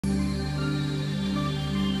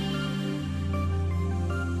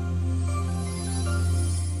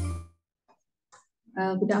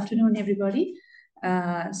Good afternoon, everybody.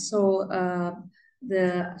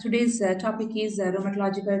 Today's topic is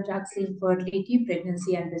rheumatological drugs in fertility,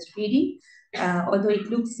 pregnancy, and breastfeeding. Although it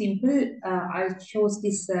looks simple, I chose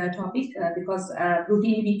this topic because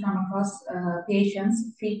routinely we come across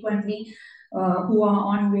patients frequently who are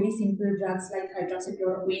on very simple drugs like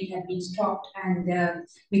hydroxychloroquine have been stopped and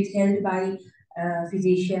withheld by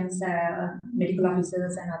physicians, medical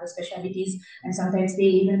officers, and other specialties. And sometimes they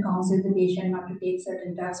even counsel the patient not to take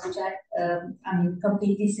certain drugs which are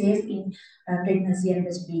completely safe in pregnancy and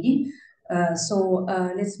breastfeeding.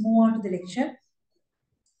 Let's move on to the lecture.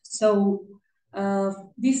 So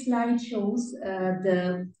this slide shows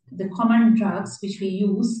the common drugs which we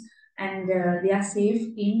use, and they are safe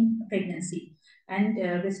in pregnancy and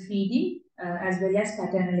breastfeeding as well as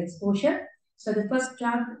paternal exposure. So the first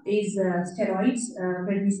drug is steroids,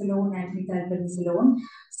 prednisolone and methylprednisolone.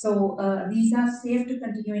 So these are safe to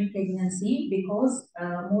continue in pregnancy because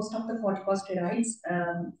most of the corticosteroids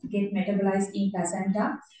get metabolized in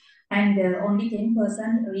placenta, and only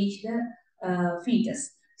 10% reach the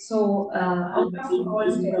fetus. So out of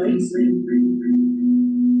all steroids,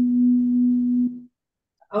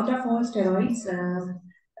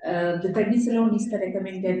 the prednisolone is the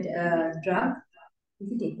recommended drug.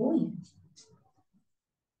 Is it echoing?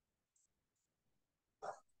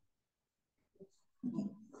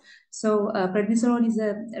 So prednisolone is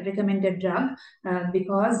a recommended drug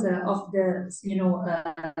because of the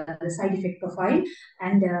the side effect profile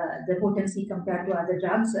and the potency compared to other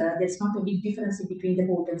drugs. There's not a big difference between the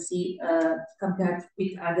potency compared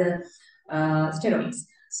with other steroids.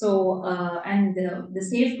 So and the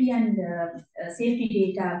safety and safety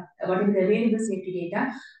data, whatever the available safety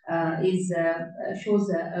data shows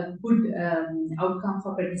a good outcome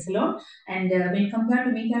for prednisolone. And when compared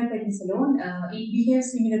to methylprednisolone, it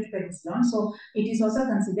behaves similar to prednisolone, so it is also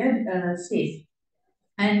considered safe.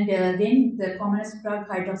 And then the commonest drug,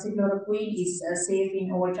 hydroxychloroquine, is safe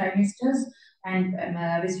in all trimesters and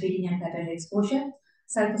breastfeeding and paternal exposure.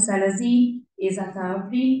 Sulfasalazine,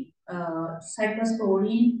 azathioprine,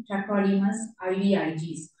 cyclosporine, tacrolimus,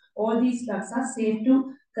 IVIGs. All these drugs are safe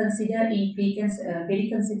to consider in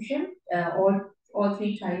periconception, all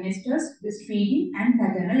 3 trimesters, breastfeeding and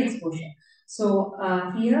paternal exposure. So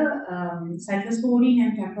here, cyclosporine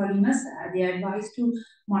and tacrolimus, they are advised to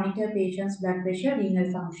monitor patients' blood pressure, renal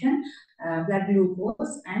function, blood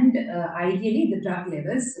glucose, and ideally the drug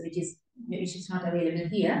levels, which is not available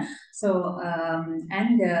here. So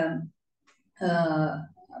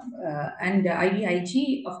and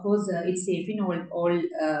IVIG, of course, it's safe in all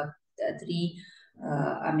 3.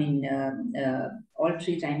 All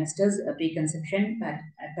 3 trimesters, preconception,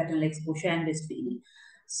 paternal exposure, and breastfeeding.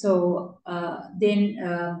 So then,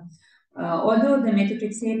 although the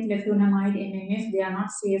methotrexate, leflunomide, MMF, they are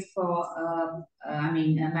not safe for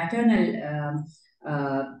maternal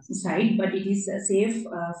side, but it is safe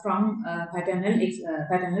from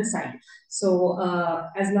paternal side. So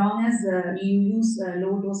as long as you use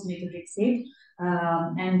low dose methotrexate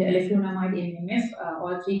and leflunomide, MMF,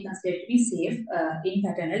 all 3 considered to be safe in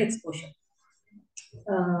paternal exposure.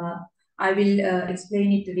 I will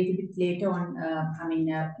explain it a little bit later on,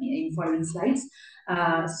 in following slides.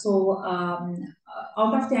 Out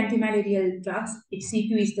of the antimalarial drugs,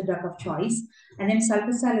 HCQ is the drug of choice. And then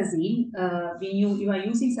sulfasalazine, when you are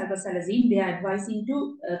using sulfasalazine, they are advising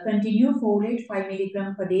to continue folate 5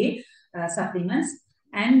 milligram per day supplements.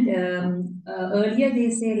 And earlier they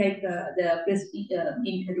say like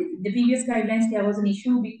in the previous guidelines, there was an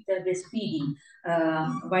issue with the breastfeeding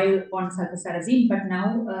while on sulfasalazine, but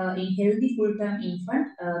now in healthy full-term infant,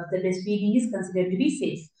 the breastfeeding is considered to be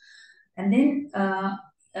safe. And then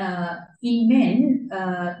in men,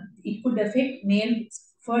 it could affect male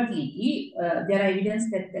fertility. There are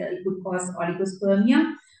evidence that it could cause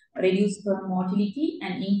oligospermia, reduce sperm motility,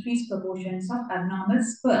 and increase proportions of abnormal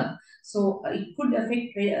sperm. So it could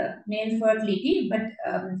affect male fertility, but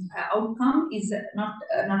outcome is not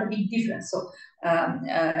a big difference. So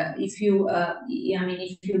if you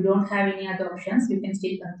don't have any other options, you can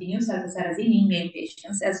still continue sulfasalazine in male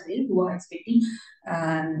patients as well who are expecting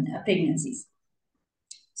pregnancies.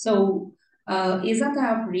 So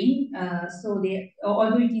azathioprine,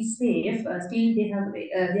 although it is safe, still they are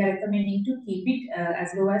recommending to keep it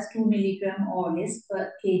as low as 2 milligram or less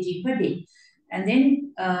per kg per day. And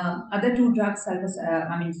then other 2 drugs,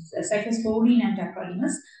 cyclosporine and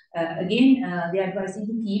tacrolimus, again they are advising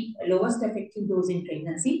to keep lowest effective dose in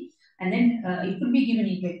pregnancy. And then it could be given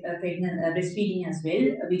in breastfeeding as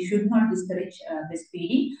well. We should not discourage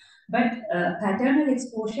breastfeeding. But paternal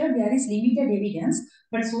exposure, there is limited evidence.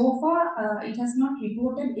 But so far, it has not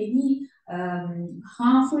reported any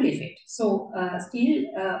harmful effect. So still,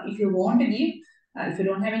 if you want to give, if you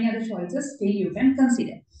don't have any other choices, still you can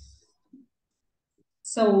consider.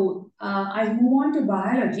 So I move on to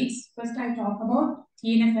biologics. First, I talk about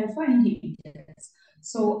TNF-alpha inhibitors.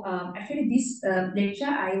 So actually, this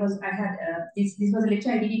lecture this was a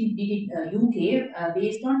lecture I did in UK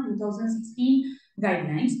based on 2016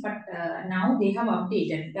 guidelines, but now they have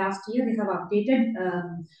updated. Last year they have updated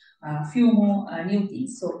few more new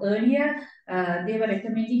things. So earlier they were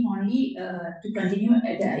recommending only to continue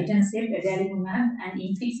etanercept, adalimumab, and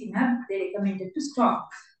infliximab. They recommended to stop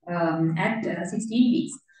at 16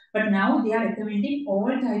 weeks. But now they are recommending all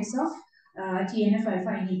types of TNF-alpha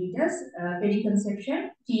inhibitors, periconception,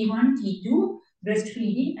 T1, T2,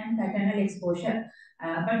 breastfeeding, and maternal exposure.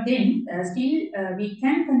 But then still we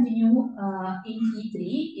can continue in T3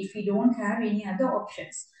 if we don't have any other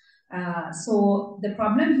options. So the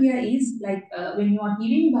problem here is like when you are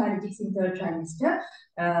giving biologics in third trimester,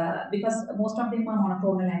 because most of them are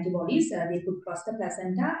monoclonal antibodies, they could cross the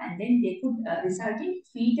placenta and then they could result in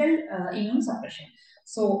fetal immune suppression.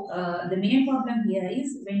 So the main problem here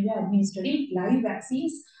is when we are administering live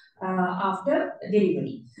vaccines after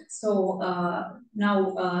delivery. So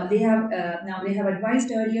now they have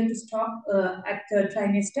advised earlier to stop at third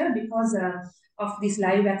trimester because of this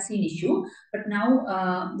live vaccine issue. But now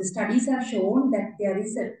the studies have shown that there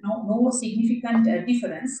is no significant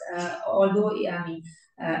difference, although I mean,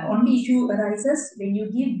 only issue arises when you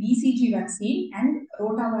give BCG vaccine and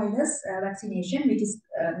rotavirus vaccination, which is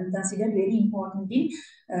considered very important in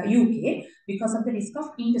UK because of the risk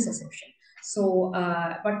of interception. So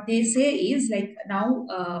what they say is like now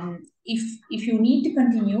if you need to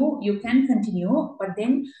continue, you can continue, but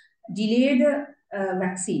then delay the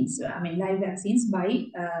vaccines, I mean live vaccines by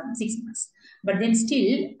 6 months. But then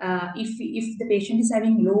still, if the patient is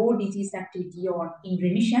having low disease activity or in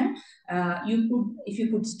remission, if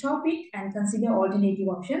you could stop it and consider alternative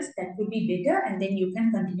options, that would be better, and then you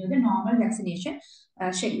can continue the normal vaccination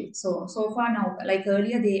schedule. So far now, like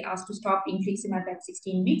earlier, they asked to stop infliximab at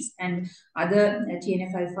 16 weeks and other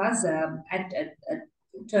TNF alphas at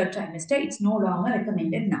third trimester. It's no longer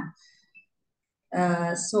recommended now.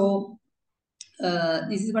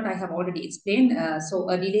 This is what I have already explained. So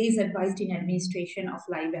a delay is advised in administration of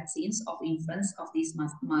live vaccines of infants of these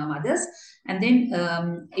mothers. And then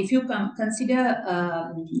if you consider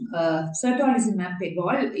certolizumab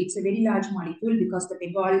pegol, it's a very large molecule because the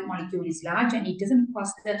pegol molecule is large and it doesn't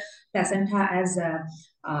cross the placenta as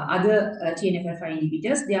other TNF-alpha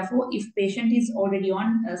inhibitors. Therefore, if patient is already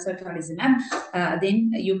on certolizumab,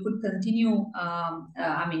 then you could continue,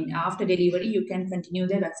 I mean, after delivery, you can continue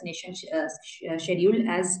the vaccination schedule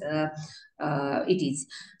as it is.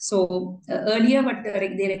 So earlier what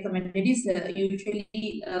they recommended is usually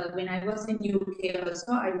when I was in UK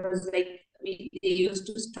also, I was like, they used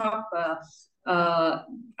to stop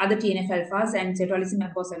other TNF alphas and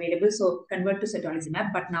certolizumab was available, so convert to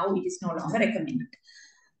certolizumab, but now it is no longer recommended.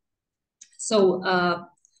 So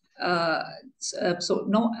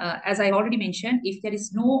as I already mentioned, if there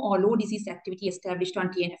is no or low disease activity established on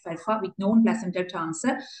TNF-alpha with known placental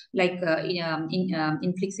transfer, like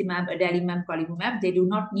infliximab, adalimumab, golimumab, they do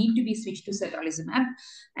not need to be switched to certolizumab.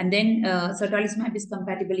 And then certolizumab is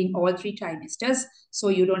compatible in all 3 trimesters, so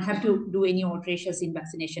you don't have to do any alterations in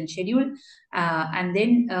vaccination schedule. And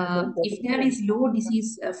then if there is low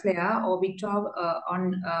disease flare or withdrawal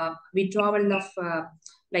of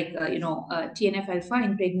TNF-alpha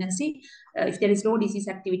in pregnancy, if there is low disease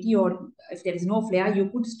activity or if there is no flare, you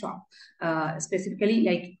could stop. Specifically,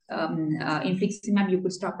 like infliximab, you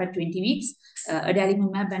could stop at 20 weeks.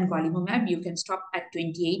 Adalimumab and golimumab, you can stop at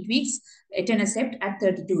 28 weeks. Etanercept at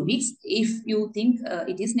 32 weeks if you think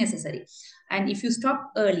it is necessary. And if you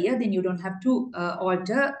stop earlier, then you don't have to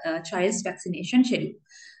alter child's vaccination schedule.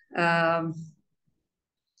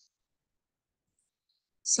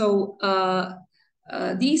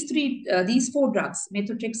 These 4 drugs,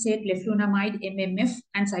 methotrexate, leflunomide, MMF,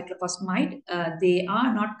 and cyclophosphamide, they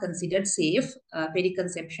are not considered safe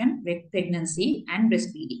periconception, pregnancy, and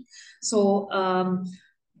breastfeeding. So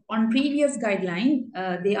on previous guideline,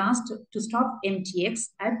 they asked to stop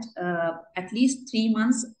MTX at least 3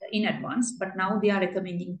 months in advance, but now they are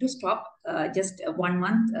recommending to stop just 1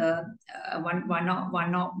 month, one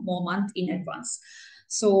or more month in advance.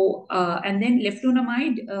 So, and then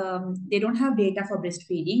leflunomide, they don't have data for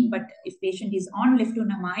breastfeeding, but if patient is on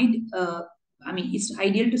leflunomide, I mean, it's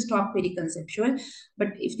ideal to stop periconceptual, but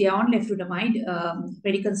if they are on leflunomide,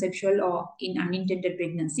 periconceptual or in unintended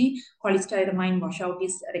pregnancy, cholestyramine washout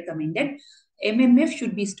is recommended. MMF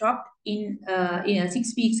should be stopped in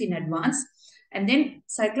 6 weeks in advance. And then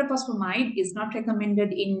cyclophosphamide is not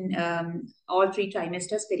recommended in all 3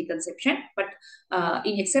 trimesters periconception, but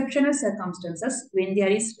in exceptional circumstances, when there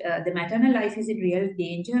is the maternal life is in real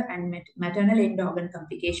danger and maternal end organ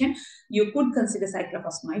complication, you could consider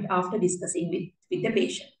cyclophosphamide after discussing with the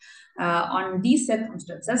patient. On these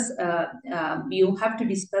circumstances, you have to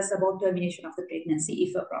discuss about termination of the pregnancy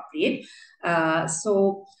if appropriate.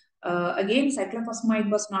 Again, cyclophosphamide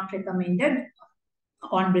was not recommended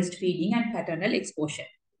on breastfeeding and paternal exposure.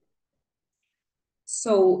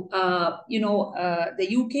 So, the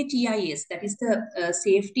UK TIS, that is the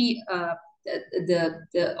safety,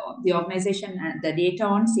 the organization and the data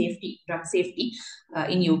on safety, drug safety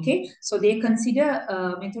in UK. So they consider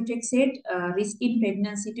methotrexate risk in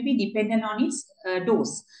pregnancy to be dependent on its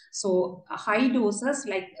dose. So high doses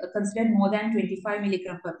like considered more than 25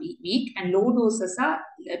 milligram per week, and low doses are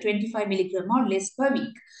 25 milligram or less per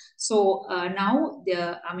week. So now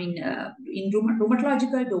in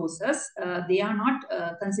rheumatological doses, they are not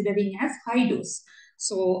considering as high dose.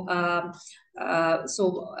 So,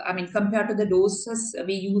 compared to the doses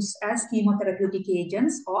we use as chemotherapeutic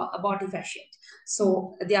agents or abortifacient.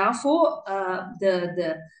 So, therefore, all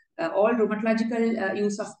rheumatological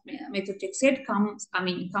use of methotrexate come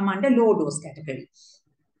under low dose category.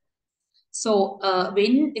 So,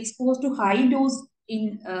 when exposed to high dose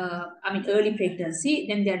in early pregnancy,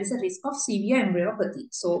 then there is a risk of severe embryopathy.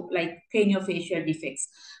 So, like craniofacial defects,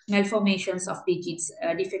 malformations of digits,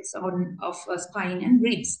 defects of spine and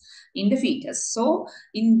ribs in the fetus. So,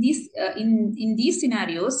 in these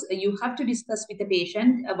scenarios, you have to discuss with the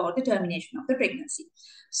patient about the termination of the pregnancy.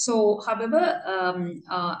 So, however,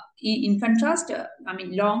 in contrast,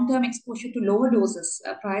 long-term exposure to lower doses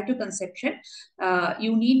prior to conception,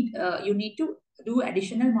 you need to do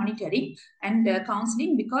additional monitoring and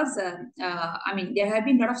counseling, because there have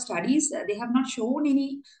been a lot of studies, they have not shown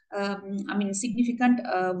any significant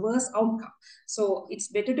worse outcome. So it's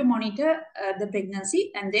better to monitor the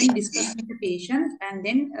pregnancy and then discuss with the patient, and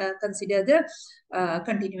then consider the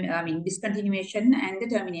discontinuation and the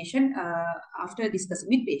termination after discussing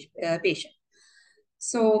with patient.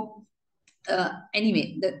 So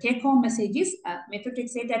anyway, the take-home message is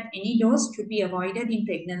methotrexate at any dose should be avoided in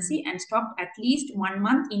pregnancy and stopped at least 1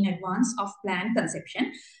 month in advance of planned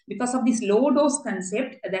conception. Because of this low dose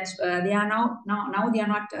concept, that's they are now they are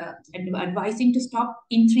not advising to stop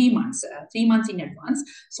in 3 months, 3 months in advance.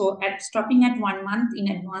 So at stopping at 1 month in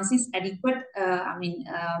advance is adequate.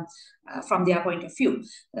 From their point of view.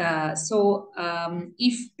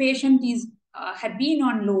 If patient is had been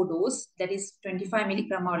on low dose, that is 25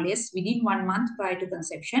 milligram or less, within 1 month prior to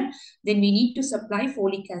conception, then we need to supply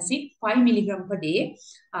folic acid 5 milligram per day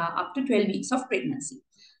up to 12 weeks of pregnancy.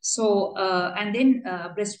 So, and then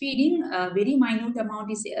breastfeeding, very minute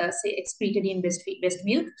amount is excreted in breast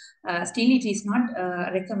milk. Still, it is not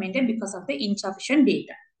recommended because of the insufficient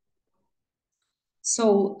data.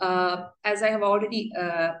 So, as I have already,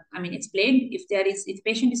 explained, if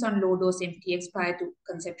patient is on low dose MTX prior to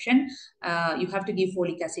conception, you have to give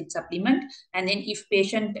folic acid supplement. And then if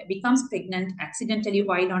patient becomes pregnant accidentally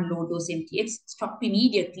while on low dose MTX, stop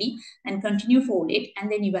immediately and continue folate,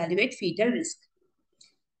 and then evaluate fetal risk.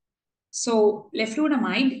 So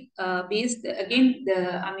leflunomide, based again,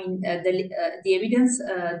 the evidence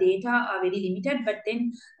data are very limited, but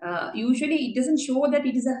then usually it doesn't show that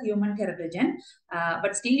it is a human teratogen,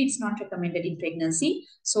 but still it's not recommended in pregnancy.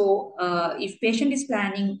 So if patient is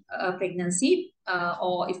planning pregnancy,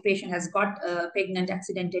 or if patient has got pregnant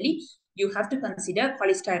accidentally, you have to consider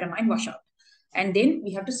cholestyramine washout, and then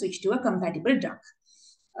we have to switch to a compatible drug.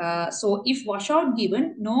 So if washout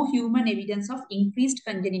given, no human evidence of increased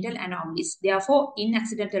congenital anomalies. Therefore, in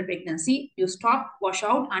accidental pregnancy, you stop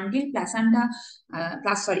washout until plasma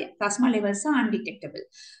levels are undetectable.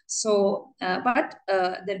 So, but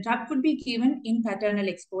the drug could be given in paternal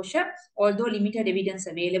exposure. Although limited evidence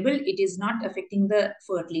available, it is not affecting the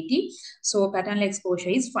fertility. So paternal exposure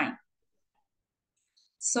is fine.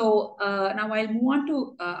 So now I'll move on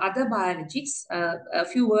to other biologics. A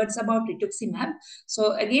few words about rituximab.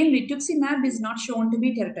 So again, rituximab is not shown to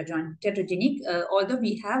be teratogenic, although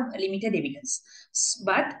we have limited evidence.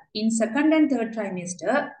 But in second and third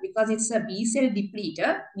trimester, because it's a B cell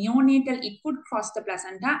depleter, neonatal, it could cross the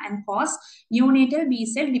placenta and cause neonatal B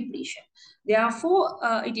cell depletion. Therefore,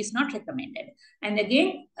 it is not recommended. And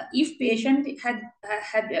again, if patient had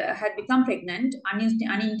become pregnant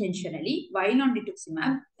unintentionally while on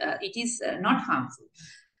rituximab, it is not harmful.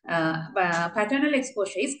 Paternal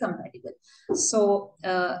exposure is compatible. So,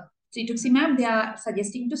 rituximab, they are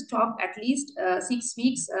suggesting to stop at least 6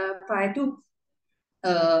 weeks prior to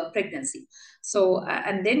pregnancy. So,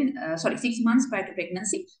 and then, 6 months prior to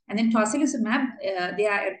pregnancy. And then tocilizumab, they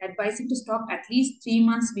are advising to stop at least 3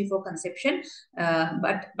 months before conception,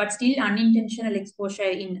 but still unintentional exposure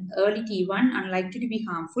in early T1 unlikely to be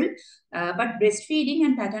harmful. But breastfeeding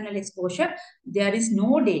and paternal exposure, there is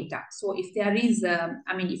no data. So if there is,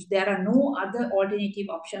 if there are no other alternative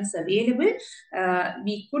options available,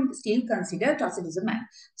 we could still consider tocilizumab.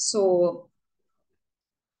 So,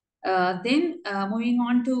 then moving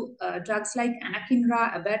on to drugs like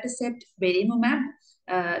anakinra, abatacept, belimumab,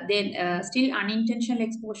 then still unintentional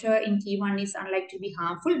exposure in T1 is unlikely to be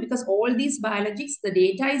harmful because all these biologics, the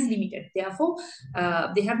data is limited. Therefore,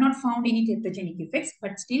 they have not found any teratogenic effects,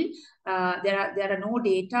 but still there are no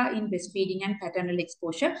data in breastfeeding and paternal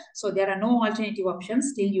exposure. So there are no alternative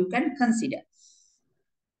options still you can consider.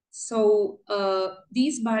 So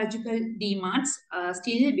these biological DMARDs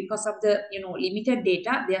still, because of the limited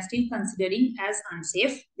data, they are still considering as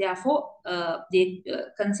unsafe. Therefore, they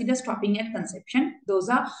consider stopping at conception. Those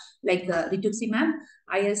are like rituximab,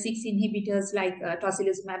 IL-6 inhibitors like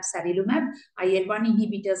tocilizumab, sarilumab, IL-1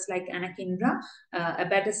 inhibitors like anakinra,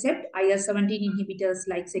 abatacept, IL-17 inhibitors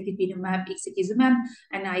like secukinumab, ixekizumab,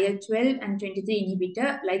 and IL-12 and 23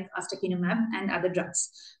 inhibitor like ustekinumab and other drugs.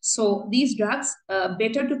 So these drugs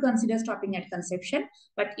better to consider stopping at conception.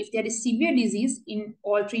 But if there is severe disease in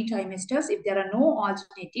all 3 trimesters, if there are no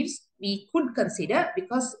alternatives, we could consider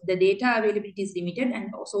because the data availability is limited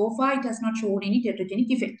and so far it has not shown any teratogenic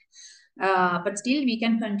effect. But still we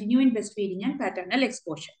can continue in breastfeeding and paternal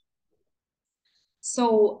exposure.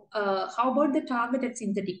 So how about the targeted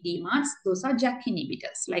synthetic DMARDs? Those are JAK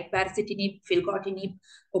inhibitors like baricitinib, filgotinib,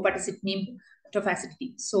 upadacitinib,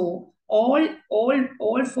 tofacitinib. So all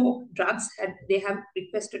 4 drugs they have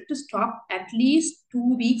requested to stop at least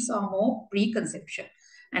 2 weeks or more pre-conception.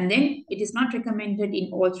 And then it is not recommended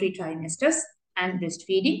in all 3 trimesters and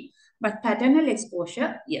breastfeeding, but paternal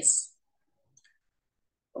exposure, yes.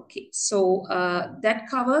 Okay, so that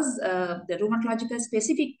covers the rheumatological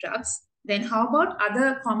specific drugs. Then how about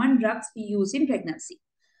other common drugs we use in pregnancy?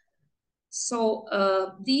 So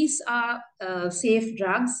these are safe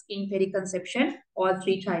drugs in periconception, all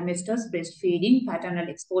 3 trimesters, breastfeeding, paternal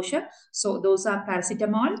exposure. So those are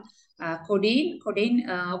paracetamol, codeine. Codeine,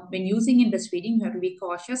 when using in breastfeeding, you have to be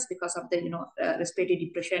cautious because of the respiratory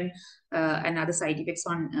depression and other side effects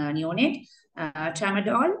on neonate.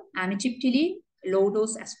 Tramadol, amitriptyline,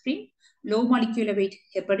 low-dose aspirin, low molecular weight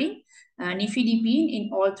heparin, nifedipine in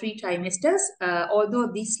all 3 trimesters.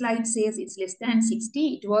 Although this slide says it's less than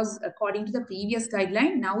 60, it was according to the previous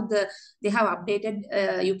guideline. Now they have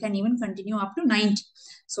updated, you can even continue up to 90.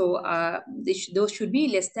 So those should be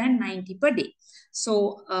less than 90 per day.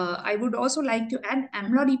 So I would also like to add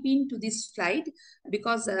amlodipine to this slide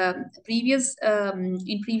because in previous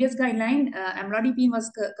guideline, amlodipine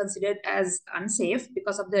was considered as unsafe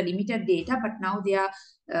because of the limited data, but now they are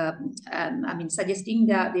suggesting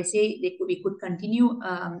that they say we could continue,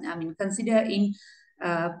 consider in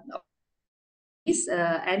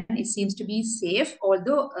and it seems to be safe,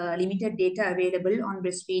 although limited data available on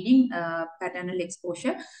breastfeeding, paternal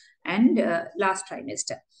exposure, and last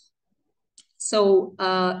trimester. So,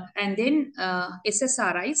 and then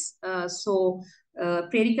SSRIs,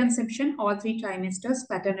 periconception, all 3 trimesters,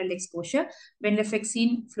 paternal exposure,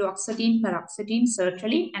 venlafaxine, fluoxetine, paroxetine,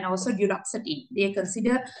 sertraline, and also duloxetine. They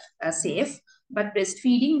consider safe, but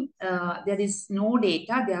breastfeeding, there is no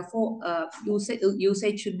data, therefore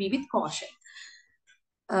usage should be with caution.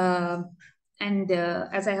 And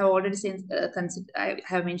as I have already said, I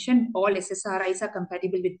have mentioned, all SSRIs are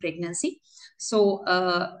compatible with pregnancy. So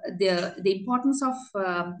the importance of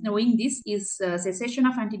knowing this is cessation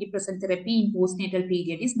of antidepressant therapy in postnatal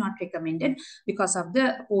period is not recommended because of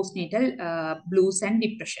the postnatal blues and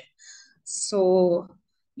depression. So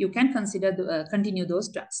you can consider continue those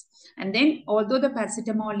drugs. And then, although the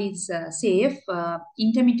paracetamol is safe,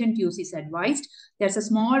 intermittent use is advised. There's a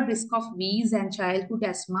small risk of wheeze and childhood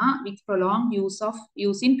asthma with prolonged use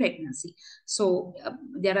in pregnancy. So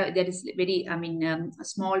there is very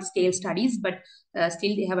small scale studies, but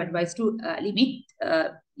still they have advised to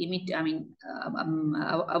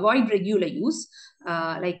avoid regular use.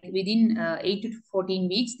 Like within 8 to 14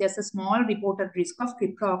 weeks, there's a small reported risk of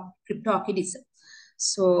cryptorchidism.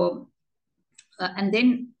 So, and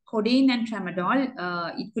then codeine and tramadol,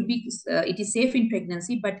 it is safe in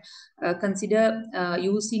pregnancy, but consider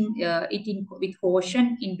using it with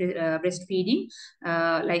caution in breastfeeding,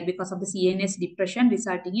 like because of the CNS depression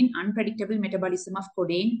resulting in unpredictable metabolism of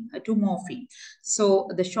codeine to morphine. So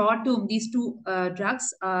the short term, these 2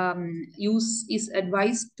 drugs use is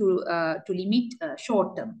advised to limit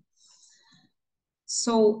short term.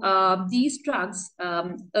 So these drugs,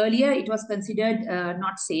 earlier it was considered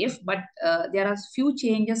not safe, but there are few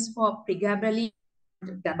changes for pregabalin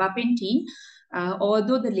and gabapentin.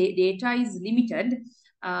 Although the data is limited,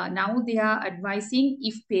 now they are advising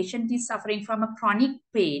if patient is suffering from a chronic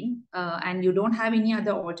pain and you don't have any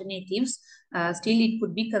other alternatives, still it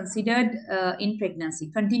could be considered in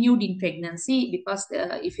pregnancy, continued in pregnancy, because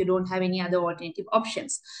if you don't have any other alternative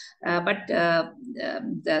options. But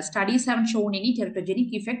the studies haven't shown any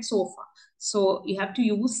teratogenic effect so far. So you have to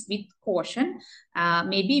use with caution.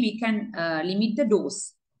 Maybe we can limit the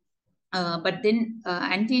dose. But then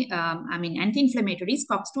anti-inflammatories,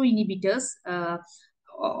 COX-2 inhibitors,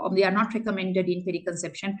 they are not recommended in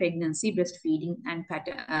periconception, pregnancy, breastfeeding, and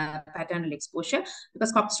paternal exposure,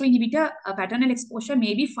 because COX-2 inhibitor paternal exposure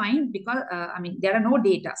may be fine, because there are no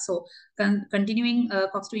data. So continuing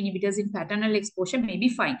COX-2 inhibitors in paternal exposure may be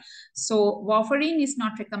fine. So warfarin is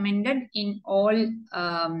not recommended in all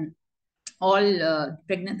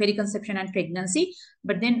periconception and pregnancy,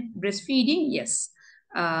 but then breastfeeding, yes.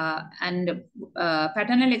 And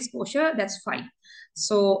paternal exposure, that's fine.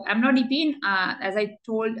 So amlodipine, as I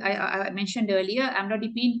mentioned earlier,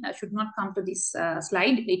 amlodipine should not come to this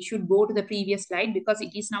slide. It should go to the previous slide, because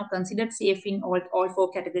it is now considered safe in all four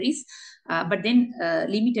categories, but then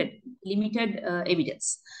limited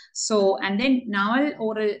evidence. So, and then novel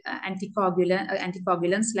oral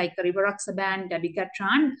anticoagulants like rivaroxaban,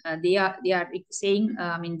 dabigatran, they are saying,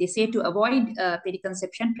 they say to avoid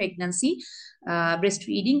periconception, pregnancy,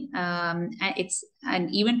 breastfeeding,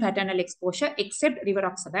 and even paternal exposure, except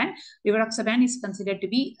rivaroxaban. Rivaroxaban is considered to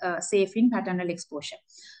be safe in paternal exposure.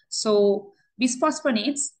 So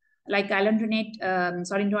bisphosphonates like alendronate,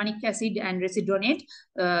 sorindronic acid, and residronate,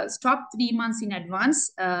 stop 3 months in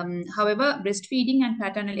advance. However, breastfeeding and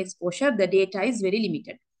paternal exposure, the data is very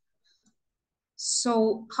limited.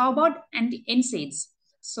 So how about NSAIDs?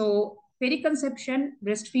 So periconception,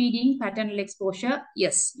 breastfeeding, paternal exposure,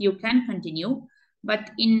 yes, you can continue.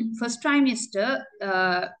 But in first trimester,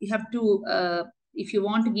 you have to, if you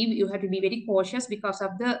want to give, you have to be very cautious because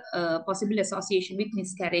of the possible association with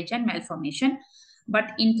miscarriage and malformation.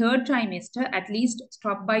 But in third trimester, at least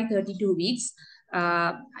stop by 32 weeks.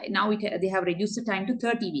 Now they have reduced the time to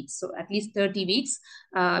 30 weeks. So at least 30 weeks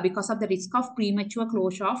because of the risk of premature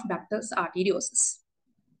closure of ductus arteriosus.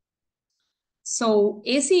 So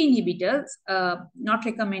AC inhibitors, not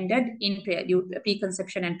recommended in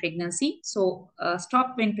preconception and pregnancy. So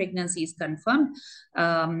stop when pregnancy is confirmed.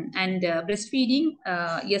 And breastfeeding,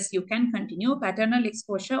 yes, you can continue. Paternal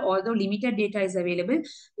exposure, although limited data is available,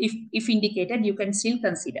 if indicated, you can still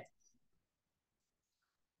consider.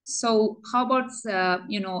 So how about,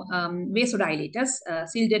 vasodilators,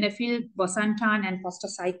 sildenafil, bosantan, and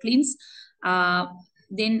prostacyclins?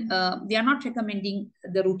 Then they are not recommending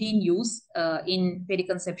the routine use in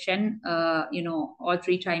periconception, all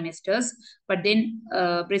 3 trimesters. But then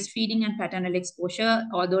breastfeeding and paternal exposure,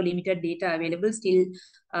 although limited data available, still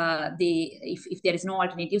if there is no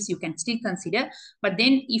alternatives, you can still consider. But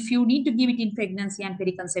then if you need to give it in pregnancy and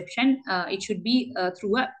periconception, it should be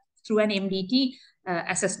through an MDT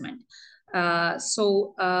assessment.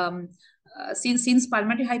 Since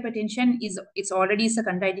pulmonary hypertension it's already a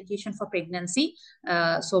contraindication for pregnancy,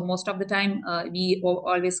 so most of the time we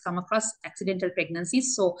always come across accidental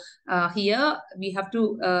pregnancies. So here we have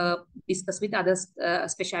to discuss with other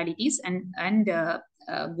specialities and go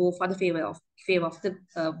for the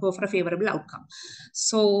go for a favorable outcome.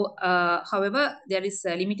 So however, there is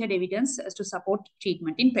limited evidence to support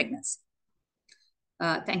treatment in pregnancy.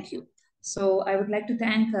 Thank you. So I would like to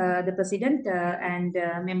thank the president and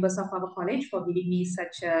members of our college for giving me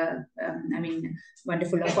such a,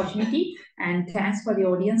 wonderful opportunity. And thanks for the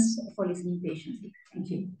audience for listening patiently.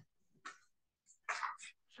 Thank you.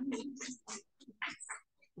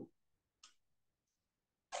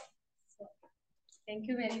 Thank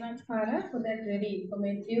you very much, Farah, for that very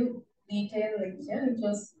informative, detailed lecture. It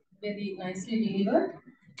was very nicely delivered.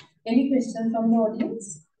 Any questions from the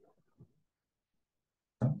audience?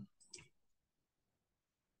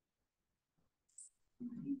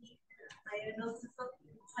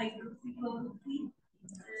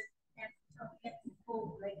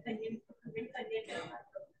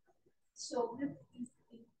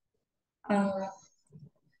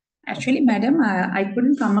 Actually, madam, I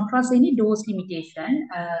couldn't come across any dose limitation.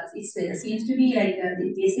 It seems to be like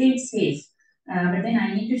they say it's safe, but then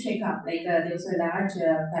I need to check up. Like there was a large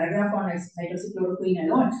paragraph on hydroxychloroquine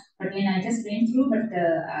alone, but then I just went through, but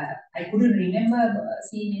I couldn't remember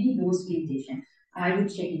seeing any dose limitation. I would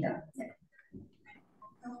check it out. Yeah.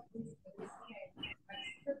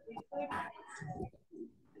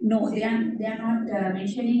 No, they are not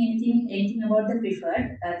mentioning anything about the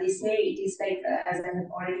preferred. They say it is like as I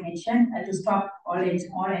have already mentioned to stop all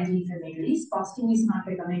anti-inflammatories. Positive is not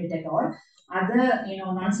recommended at all. Other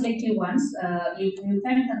non-selective ones you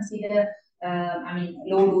can consider. I mean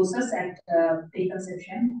low doses at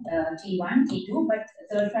preconception T1 T2, but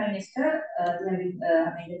third trimester they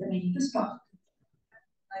are recommending to stop.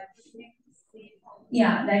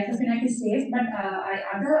 Yeah, diclofenac is safe, but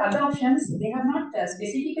other options, they have not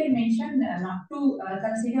specifically mentioned not to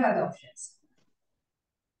consider other options.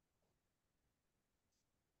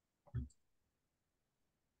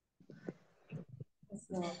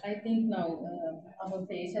 So I think now our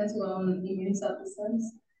patients who are on immune suppressants,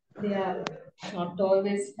 they are not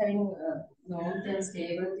always having long-term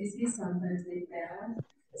stable disease. Sometimes they have.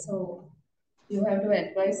 So you have to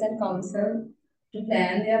advise and counsel to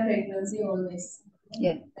plan their pregnancy always.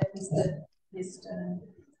 Yeah. That is the best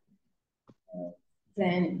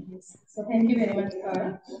planning. Yes. So thank you very much,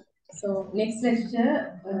 Farah. So next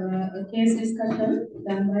lecture, a case discussion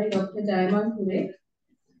done by Dr. Jayamal Cooray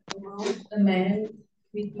about a man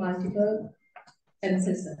with multiple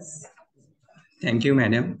abscesses. Thank you,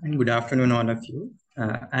 madam, and good afternoon, all of you.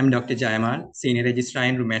 I'm Dr. Jayamal, Senior Registrar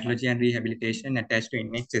in Rheumatology and Rehabilitation attached to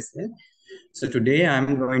NHSL. So today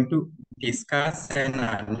I'm going to discuss an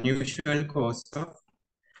unusual cause of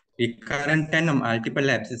recurrent and multiple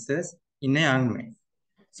abscesses in a young man.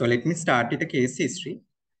 So let me start with the case history.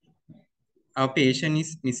 Our patient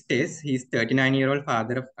is Mr. S. He is 39-year-old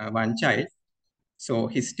father of one child. So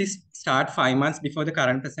history start 5 months before the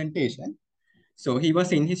current presentation. So he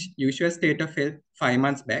was in his usual state of health 5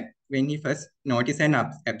 months back when he first noticed an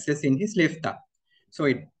abscess in his left thumb.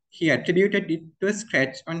 So he attributed it to a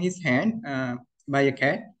scratch on his hand by a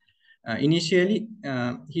cat. Initially,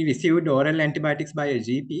 he received oral antibiotics by a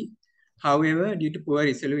GP. However, due to poor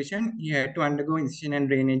resolution, he had to undergo incision and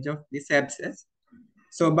drainage of this abscess.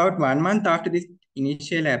 So about 1 month after this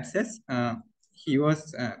initial abscess, for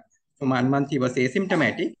 1 month he was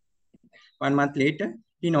asymptomatic. 1 month later,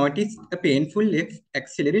 he noticed a painful left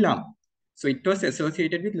axillary lump. So it was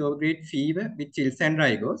associated with low-grade fever with chills and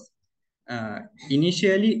rigors.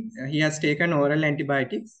 Initially, he has taken oral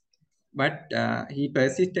antibiotics, but he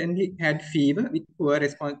persistently had fever with poor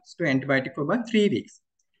response to antibiotic for about 3 weeks.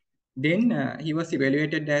 Then he was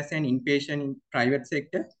evaluated as an inpatient in private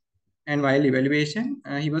sector, and while evaluation,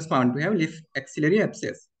 he was found to have left axillary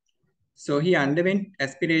abscess. So he underwent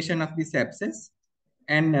aspiration of this abscess,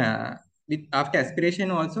 and after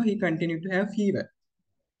aspiration also, he continued to have fever.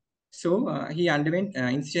 So he underwent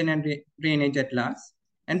incision and drainage at last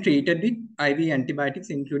and treated with IV antibiotics,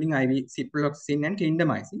 including IV ciprofloxacin and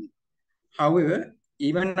clindamycin. However,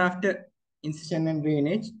 even after incision and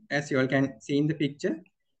drainage, as you all can see in the picture,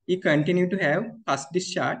 he continued to have pus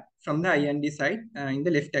discharge from the IND side in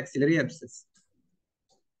the left axillary abscess.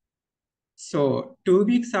 So 2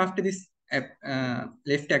 weeks after this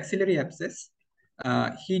left axillary abscess,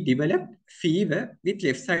 he developed fever with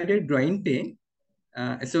left-sided groin pain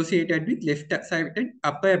associated with left-sided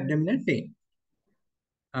upper abdominal pain.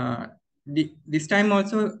 This time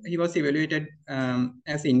also, he was evaluated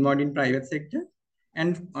as involved in private sector,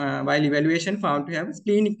 and while evaluation found to have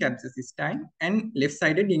splenic abscess this time and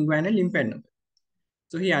left-sided inguinal lymphadenopathy.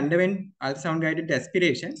 So he underwent ultrasound-guided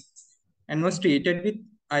aspiration and was treated with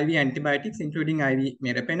IV antibiotics, including IV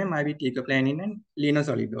meropenem, IV teicoplanin, and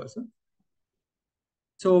linezolid also.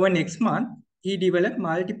 So over next month, he developed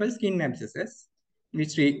multiple skin abscesses,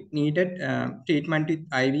 which needed treatment with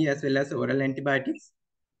IV as well as oral antibiotics,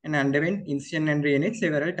 and underwent incision and drainage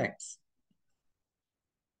several times.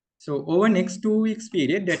 So over next 2 weeks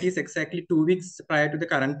period, that is exactly 2 weeks prior to the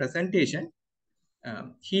current presentation,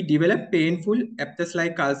 he developed painful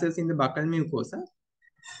abscess-like ulcers in the buccal mucosa,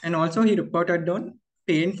 and also he reported on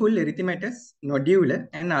painful erythematous, nodular,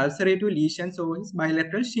 and ulcerative lesions over his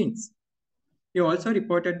bilateral shins. He also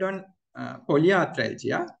reported on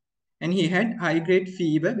polyarthralgia, and he had high-grade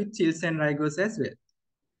fever with chills and rigors as well.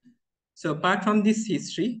 So apart from this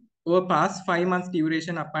history, over past 5 months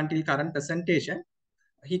duration up until current presentation,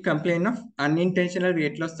 he complained of unintentional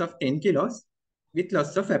weight loss of 10 kilos with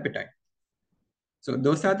loss of appetite. So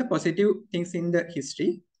those are the positive things in the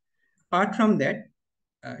history. Apart from that,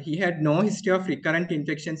 he had no history of recurrent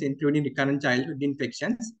infections, including recurrent childhood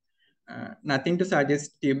infections. Nothing to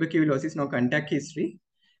suggest tuberculosis, no contact history,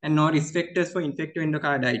 and no risk factors for infective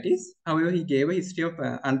endocarditis. However, he gave a history of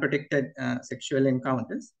unprotected sexual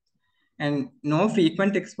encounters, and no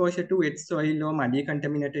frequent exposure to wet soil or muddy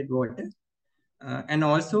contaminated water. And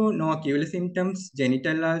also no ocular symptoms,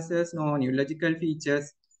 genital ulcers, no neurological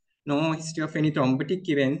features, no history of any thrombotic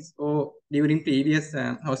events, or during previous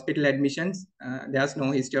hospital admissions, there's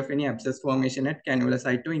no history of any abscess formation at cannula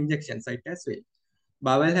site or injection site as well.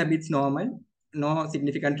 Bowel habits normal, no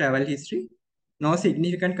significant travel history, no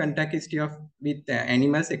significant contact history with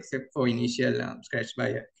animals except for initial scratch by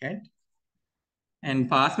a cat. And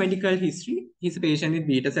past medical history, he's a patient with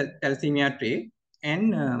beta cell thalassemia trait,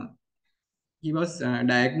 and he was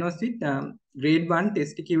diagnosed with grade 1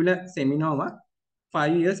 testicular seminoma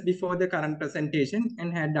 5 years before the current presentation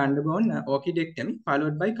and had undergone orchidectomy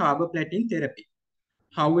followed by carboplatin therapy.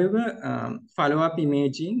 However, follow-up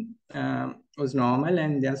imaging was normal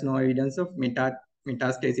and there's no evidence of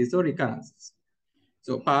metastasis or recurrences.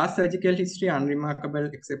 So past surgical history unremarkable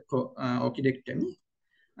except for orchidectomy.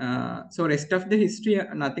 So rest of the history,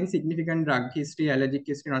 nothing significant. Drug history, allergic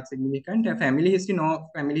history, not significant. Family history, no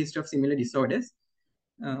family history of similar disorders.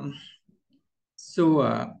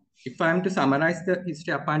 If I'm to summarize the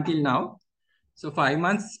history up until now, so 5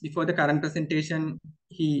 months before the current presentation,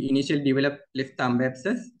 he initially developed left thumb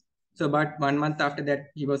abscess. So about 1 month after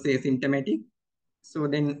that, he was asymptomatic. So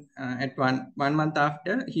then at one month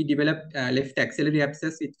after, he developed left axillary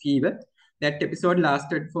abscess with fever. That episode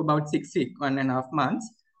lasted for about 6 weeks, 1.5 months.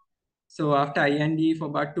 So after IND for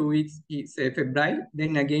about 2 weeks, he's febrile.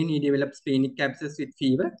 Then again, he developed splenic abscess with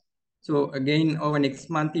fever. So again, over next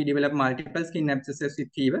month, he developed multiple skin abscesses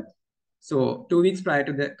with fever. So 2 weeks prior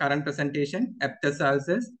to the current presentation, aphthous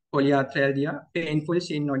ulcers, polyarthralgia, painful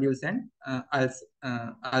shin nodules, and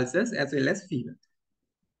ulcers, as well as fever.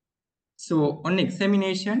 So on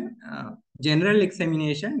examination, general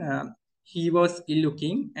examination, he was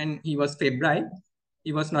ill-looking and he was febrile.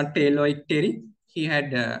 He was not pale or icteric. He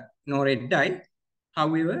had no red eye.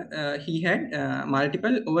 However, he had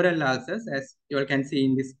multiple oral ulcers, as you all can see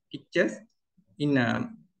in these pictures. In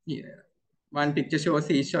one picture shows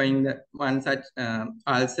he is showing the one such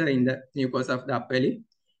ulcer in the mucosa of the upper lip,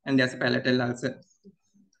 and there's a palatal ulcer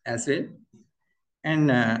as well.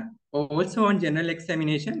 And also on general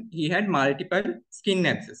examination, he had multiple skin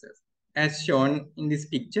abscesses, as shown in this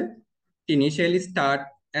picture. It initially start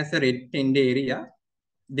as a red tender area.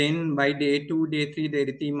 Then by day 2, day 3, the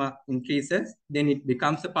erythema increases. Then it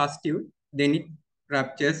becomes a pustule. Then it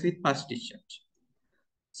ruptures with pus discharge.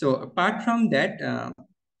 So apart from that,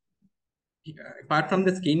 apart from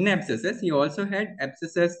the skin abscesses, he also had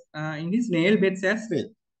abscesses in his nail beds as well.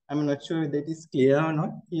 I'm not sure if that is clear or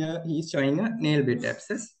not. Here he is showing a nail bed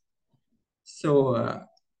abscess. So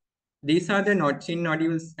these are the chin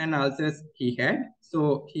nodules and ulcers he had.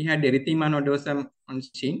 So he had erythema nodosum on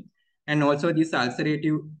chin. And also these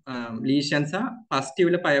ulcerative lesions are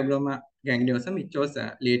pustular pyogloma gangliosum, which was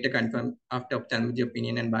later confirmed after ophthalmology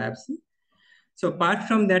opinion and biopsy. So apart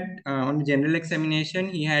from that, on general examination,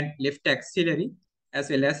 he had left axillary as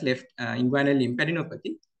well as left inguinal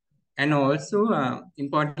lymphadenopathy. And also,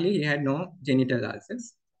 importantly, he had no genital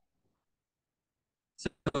ulcers.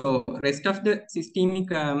 So rest of the systemic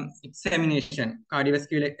examination,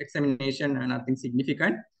 cardiovascular examination, nothing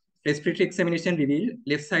significant. Respiratory examination revealed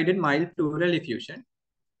left-sided mild pleural effusion.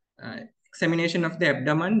 Examination of the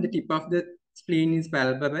abdomen, the tip of the spleen is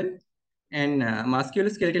palpable. And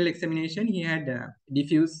musculoskeletal examination, he had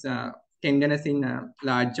diffuse tenderness in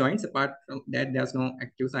large joints. Apart from that, there's no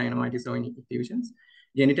active synovitis or any effusions.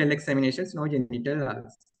 Genital examinations, no genital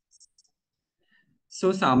ulcers.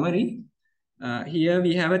 So summary, here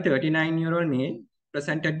we have a 39-year-old male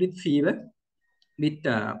presented with fever, with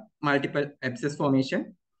multiple abscess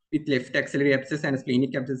formation, with left axillary abscess and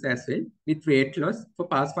splenic abscess as well, with weight loss for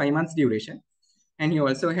past 5 months duration. And he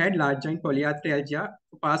also had large joint polyarthralgia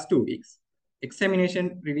for past 2 weeks.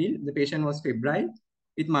 Examination revealed the patient was febrile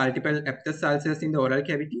with multiple aphthous ulcers in the oral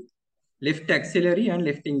cavity, left axillary and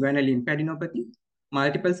left inguinal lymphadenopathy,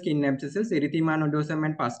 multiple skin abscesses, erythema nodosum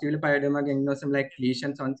and pustular pyoderma gangliosum like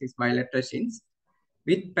lesions on his bilateral shins,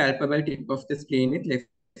 with palpable tip of the spleen with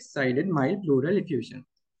left-sided mild pleural effusion.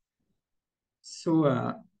 So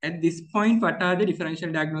at this point, what are the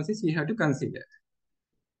differential diagnoses we have to consider?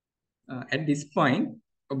 At this point,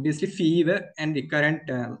 obviously fever and recurrent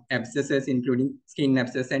abscesses, including skin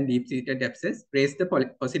abscess and deep-seated abscess, raise the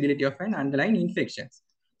possibility of an underlying infections.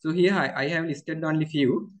 So here I have listed only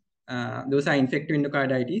few. Those are infective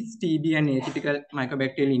endocarditis, TB and atypical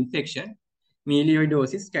mycobacterial infection,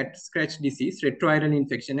 melioidosis, cat scratch disease, retroviral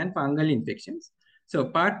infection, and fungal infections. So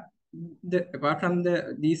apart from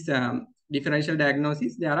these differential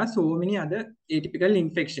diagnosis, there are so many other atypical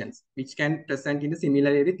infections which can present in a similar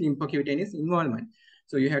way with lymphocutaneous involvement.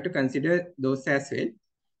 So you have to consider those as well.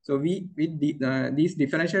 So we, with these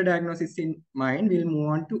differential diagnosis in mind, we'll move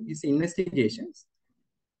on to these investigations.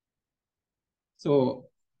 So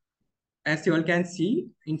as you all can see,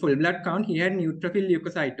 in full blood count, he had neutrophil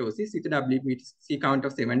leukocytosis with a WBC count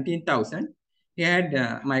of 17,000. He had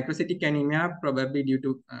microcytic anemia, probably due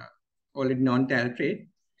to already known tartrate,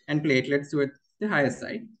 and platelets were the higher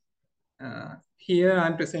side. Here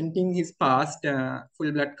I'm presenting his past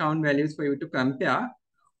full blood count values for you to compare.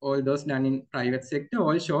 All those done in private sector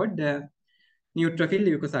all showed neutrophil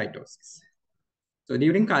leukocytosis. So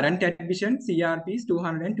during current admission, CRP is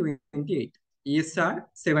 228, ESR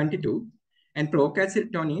 72, and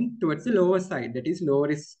procalcitonin towards the lower side, that is low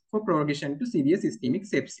risk for progression to severe systemic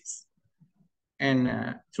sepsis.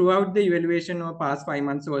 And throughout the evaluation of past 5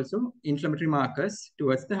 months also, inflammatory markers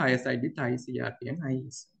towards the higher side with high CRP and high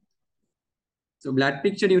ESR. So blood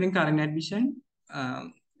picture during current admission,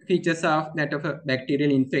 features of that of a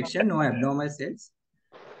bacterial infection, no abnormal cells,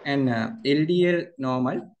 and LDL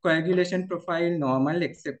normal, coagulation profile normal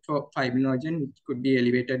except for fibrinogen, which could be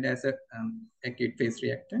elevated as a acute phase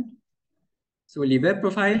reactant. So liver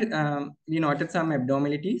profile, we noted some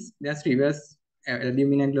abnormalities. There's reverse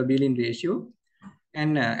albumin and globulin ratio,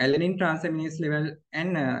 and alanine transaminase level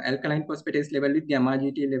and alkaline phosphatase level with gamma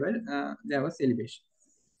GT level, there was elevation.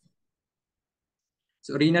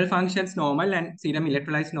 So renal functions normal and serum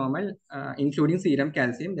electrolytes normal, including serum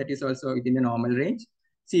calcium, that is also within the normal range.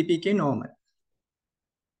 CPK normal.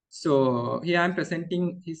 So here I'm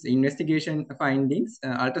presenting his investigation findings.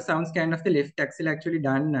 Ultrasound scan of the left axilla actually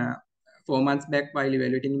done 4 months back while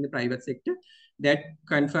evaluating in the private sector, that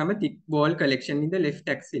confirm a thick ball collection in the left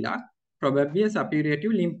axilla, probably a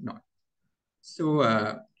suppurative lymph node. So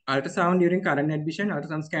ultrasound during current admission,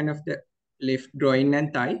 ultrasound scan of the left groin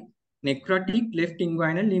and thigh, necrotic left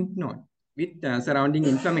inguinal lymph node with surrounding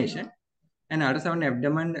inflammation, and ultrasound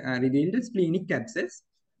abdomen revealed splenic abscess.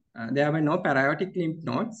 There were no pariotic lymph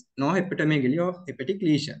nodes, no hepatomegaly or hepatic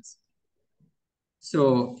lesions.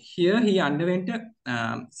 So here he underwent a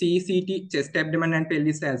CCT, chest, abdomen, and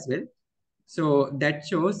pelvis as well. So that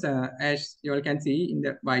shows, as you all can see in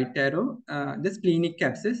the white arrow, the splenic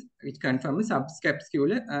abscess, which confirms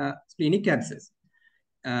subscapsular splenic abscess.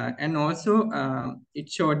 And also,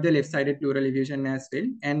 it showed the left-sided pleural effusion as well,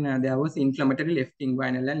 and there was inflammatory left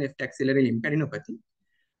inguinal and left axillary lymphadenopathy.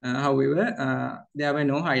 However, there were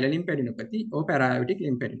no hilar lymphadenopathy or pariotic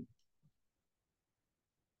lymphadenopathy.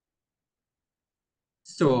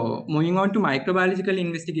 So moving on to microbiological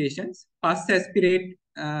investigations, pus aspirate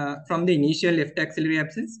from the initial left axillary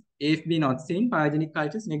abscess, AFB not seen, pyogenic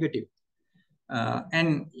cultures negative.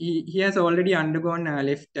 And he has already undergone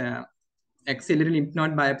left axillary lymph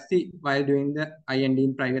node biopsy while doing the IND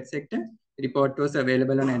in private sector. The report was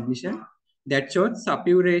available on admission. That showed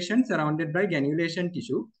suppuration surrounded by granulation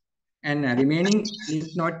tissue, and remaining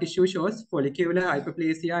lymph node tissue shows follicular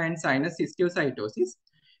hyperplasia and sinus histiocytosis.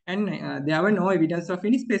 And there were no evidence of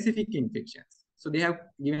any specific infections. So they have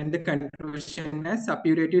given the conclusion as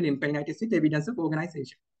suppurative lymphadenitis with evidence of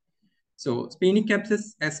organization. So splenic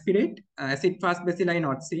abscess aspirate, acid-fast bacilli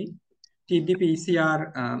not seen, TB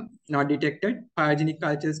PCR not detected, pyogenic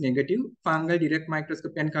cultures negative, fungal direct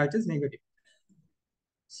microscopy and cultures negative.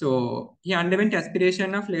 So he underwent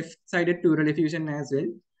aspiration of left-sided pleural effusion as well.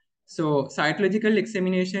 So cytological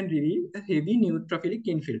examination revealed a heavy neutrophilic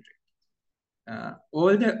infiltrate.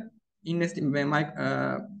 All the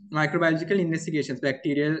microbiological investigations,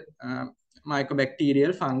 bacterial,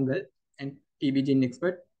 mycobacterial, fungal, and TB gene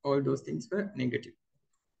expert, all those things were negative.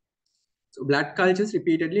 So blood cultures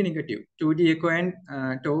repeatedly negative. 2D echo and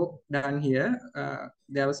TOE done here.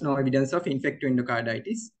 There was no evidence of infective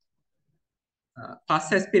endocarditis.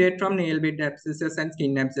 Pus aspirate from nail bed abscesses and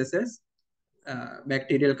skin abscesses.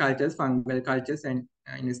 Bacterial cultures, fungal cultures, and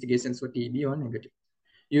investigations for TB or negative.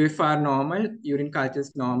 UFR normal, urine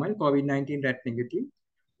cultures normal, COVID-19 rat negative.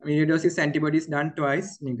 Amyloidosis antibodies done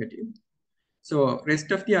twice negative. So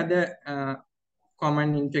rest of the other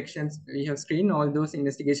common infections we have screened, all those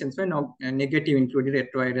investigations were negative, including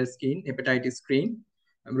retroviral screen, hepatitis screen,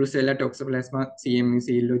 Brucella, Toxoplasma, CME,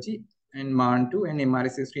 serology, and MARN2 and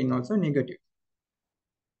MRSA screen also negative.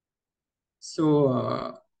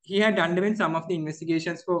 So he had underwent some of the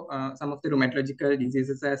investigations for some of the rheumatological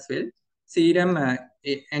diseases as well. Serum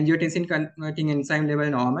angiotensin converting enzyme level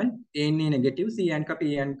normal, ANA negative, C-ANCA,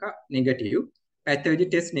 P-ANCA negative, pathology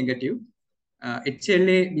test negative,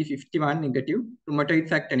 HLA B51 negative, rheumatoid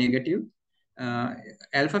factor negative,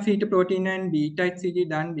 alpha fetoprotein and beta HCG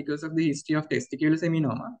done because of the history of testicular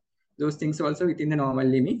seminoma. Those things also within the normal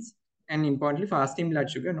limits, and importantly, fasting blood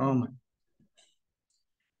sugar normal.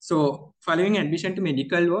 So following admission to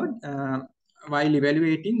medical ward, while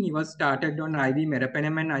evaluating, he was started on IV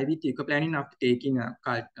meropenem and IV teicoplanin after taking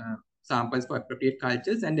samples for appropriate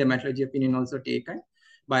cultures, and dermatology opinion also taken.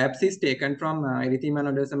 biopsies taken from erythema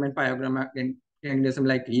nodosum and pyogramma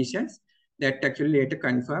gangliosum-like lesions that actually later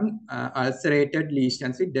confirmed ulcerated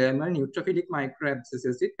lesions with dermal neutrophilic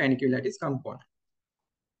microabscesses with paniculitis component.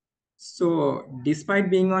 So despite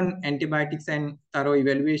being on antibiotics and thorough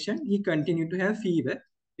evaluation, he continued to have fever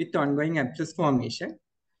with ongoing abscess formation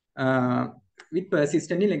with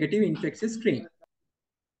persistently negative infectious strain.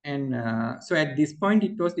 And so at this point,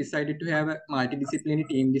 it was decided to have a multidisciplinary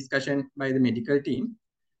team discussion by the medical team.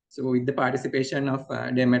 So with the participation of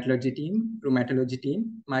dermatology team, rheumatology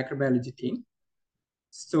team, microbiology team.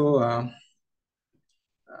 So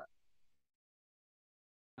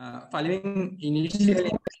following initial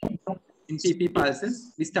NPP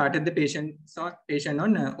pulses, we started the patient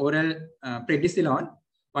on oral prednisolone,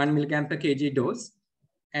 1 milligram per kg dose.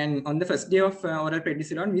 And on the first day of oral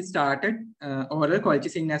prednisolone, we started oral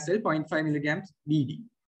colchicine as well, 0.5 milligrams BD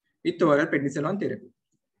with oral prednisolone therapy.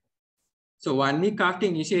 So 1 week after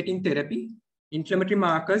initiating therapy, inflammatory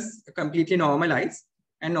markers completely normalized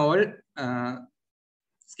and all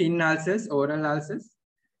skin ulcers, oral ulcers,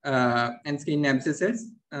 and skin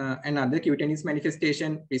abscesses and other cutaneous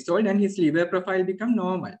manifestation resolved, and his liver profile become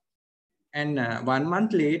normal. And 1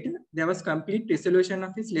 month later, there was complete resolution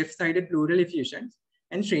of his left-sided pleural effusions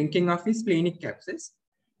and shrinking of his splenic abscess.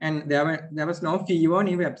 And there was no fever or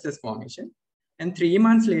new abscess formation. And 3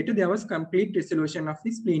 months later, there was complete resolution of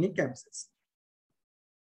his splenic abscess.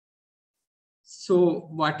 So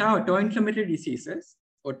what are autoinflammatory diseases?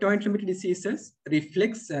 Autoinflammatory diseases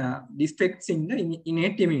reflects defects in the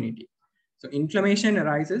innate immunity. So inflammation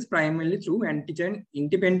arises primarily through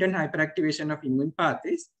antigen-independent hyperactivation of immune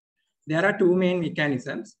pathways. There are 2 main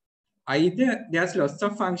mechanisms. Either there's loss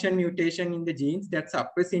of function mutation in the genes that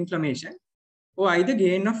suppress inflammation, or either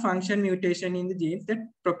gain of function mutation in the genes that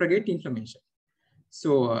propagate inflammation.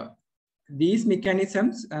 So these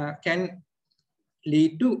mechanisms can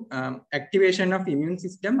lead to activation of immune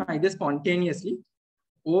system either spontaneously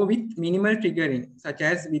or with minimal triggering, such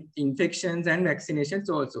as with infections and vaccinations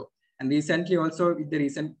also. And recently also with the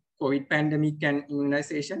recent COVID pandemic and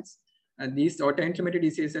immunizations, these autoinflammatory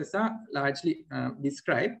diseases are largely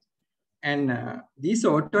described. And these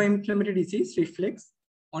autoinflammatory disease reflects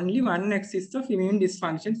only one axis of immune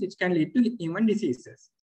dysfunctions which can lead to human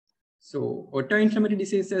diseases. So autoinflammatory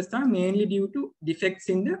diseases are mainly due to defects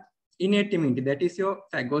in the innate immunity, that is your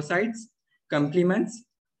phagocytes, complements,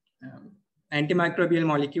 antimicrobial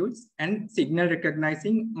molecules, and signal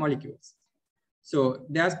recognizing molecules. So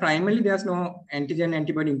there's no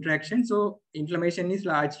antigen-antibody interaction, so inflammation is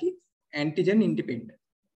largely antigen independent.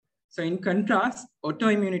 So in contrast,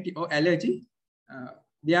 autoimmunity or allergy,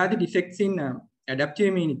 they are the defects in adaptive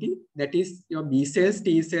immunity, that is your B cells,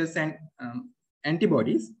 T cells, and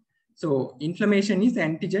antibodies. So inflammation is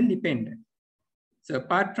antigen dependent. So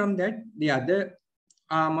apart from that, the other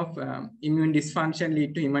arm of immune dysfunction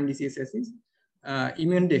lead to human diseases is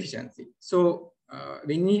immune deficiency. So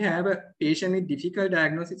when we have a patient with difficult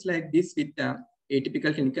diagnosis like this with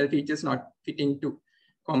atypical clinical features not fitting to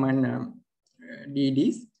common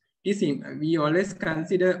DDs, we always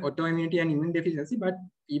consider autoimmunity and immune deficiency, but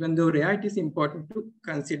even though rare, it is important to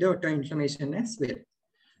consider autoinflammation as well.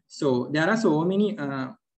 So there are so many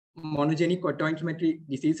monogenic autoinflammatory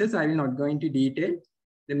diseases. I will not go into detail.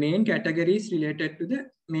 The main categories related to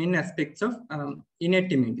the main aspects of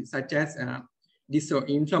innate immunity, such as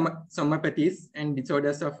inflammopathies and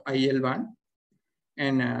disorders of IL-1,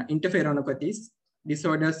 and interferonopathies,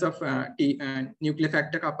 disorders of nuclear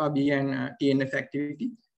factor kappa B and TNF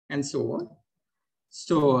activity, and so on.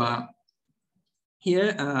 So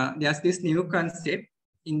here there's this new concept.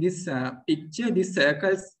 In this picture, these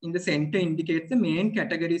circles in the center indicate the main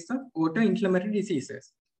categories of autoinflammatory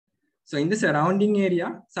diseases. So in the surrounding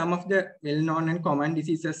area, some of the well-known and common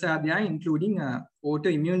diseases are there, including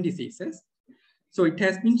autoimmune diseases. So it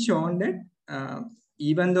has been shown that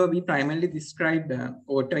even though we primarily described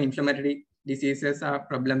autoinflammatory diseases are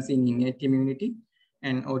problems in innate immunity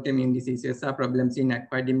and autoimmune diseases are problems in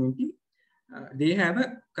acquired immunity, they have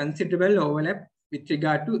a considerable overlap with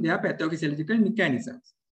regard to their pathophysiological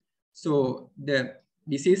mechanisms. So the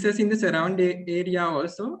diseases in the surrounding area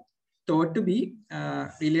also thought to be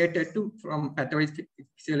related to, from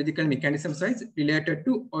pathophysiological mechanism size, related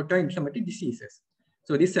to autoinflammatory diseases.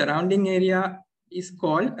 So this surrounding area is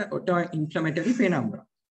called autoinflammatory penumbra.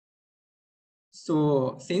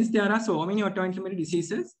 So since there are so many autoinflammatory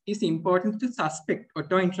diseases, it's important to suspect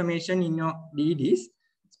autoinflammation in your DDs,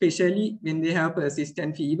 especially when they have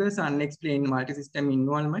persistent fevers, unexplained multisystem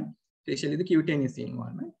involvement, especially the cutaneous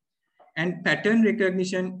involvement. And pattern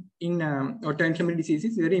recognition in autoinflammatory disease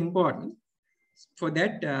is very important. For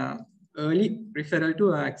that, early referral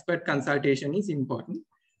to expert consultation is important.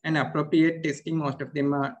 And appropriate testing, most of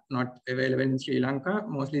them are not available in Sri Lanka,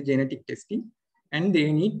 mostly genetic testing, and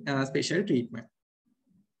they need special treatment.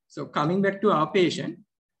 So coming back to our patient,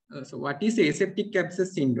 so what is aseptic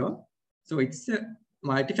abscess syndrome? So it's a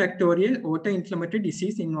multifactorial autoinflammatory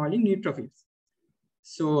disease involving neutrophils.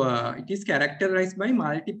 So it is characterized by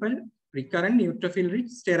multiple recurrent neutrophil-rich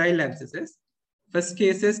sterile abscesses. First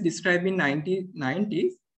cases described in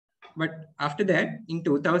 1990s, but after that, in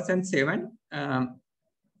 2007,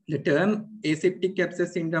 the term aseptic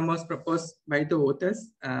abscess syndrome was proposed by the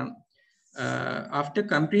authors after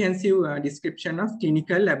comprehensive description of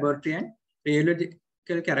clinical, laboratory, and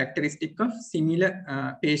radiological characteristic of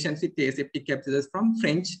similar patients with aseptic abscesses from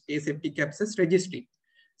French aseptic abscess registry.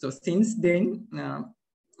 So since then,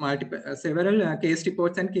 several case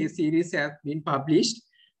reports and case series have been published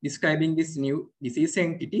describing this new disease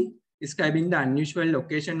entity, describing the unusual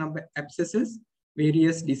location of abscesses,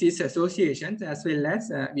 various disease associations, as well as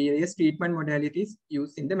various treatment modalities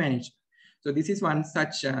used in the management. So this is one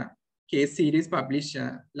such case series published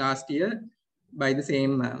last year by the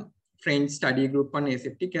same French study group on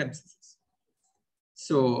aseptic abscesses.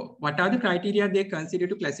 So what are the criteria they consider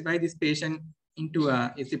to classify this patient into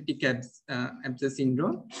aseptic abscess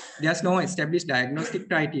syndrome? There's no established diagnostic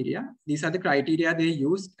criteria. These are the criteria they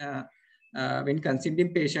used when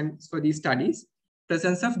considering patients for these studies.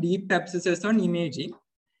 Presence of deep abscesses on imaging,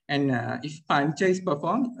 and if puncture is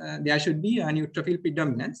performed, there should be a neutrophil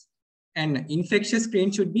predominance, and infectious screen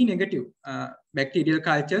should be negative. Bacterial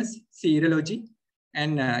cultures, serology,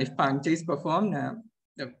 and if puncture is performed,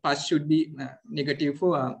 the pus should be negative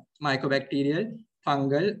for mycobacterial,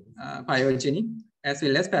 fungal, pyogenic, as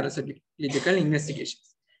well as parasitological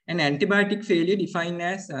investigations. And antibiotic failure defined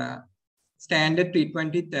as standard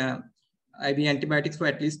treatment with IV antibiotics for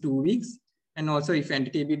at least 2 weeks, and also if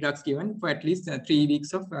anti-TB drugs given for at least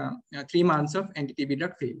 3 months of anti-TB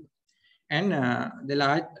drug failure. And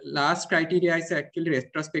the last criteria is actually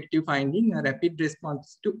retrospective finding, a rapid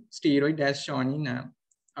response to steroid as shown in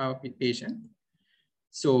our patient.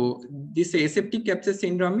 So this aseptic abscess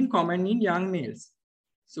syndrome is common in young males.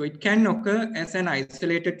 So it can occur as an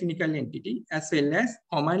isolated clinical entity, as well as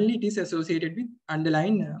commonly it is associated with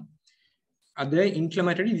underlying other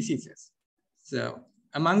inflammatory diseases. So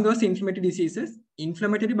among those inflammatory diseases,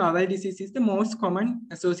 inflammatory bowel disease is the most common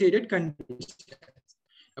associated condition.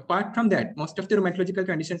 Apart from that, most of the rheumatological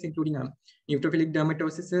conditions, including neutrophilic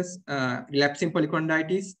dermatosis, relapsing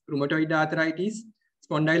polychondritis, rheumatoid arthritis,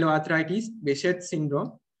 spondyloarthritis, Behçet's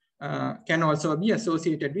syndrome, can also be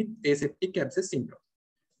associated with aseptic abscess syndrome.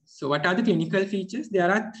 So what are the clinical features? There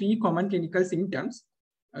are 3 common clinical symptoms.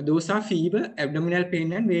 Those are fever, abdominal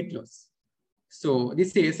pain, and weight loss. So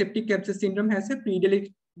this aseptic abscess syndrome has a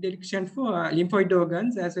predilection for lymphoid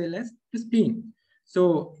organs as well as the spleen.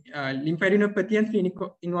 So lymphadenopathy and splenic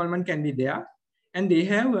involvement can be there. And they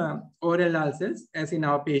have oral ulcers as in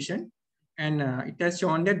our patient. And it has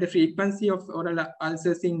shown that the frequency of oral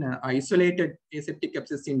ulcers in isolated aseptic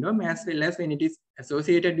abscess syndrome as well as when it is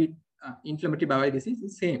associated with inflammatory bowel disease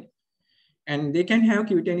is same. And they can have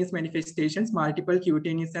cutaneous manifestations, multiple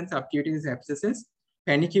cutaneous and subcutaneous abscesses,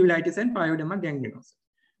 paniculitis, and pyoderma gangrenosum.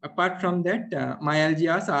 Apart from that,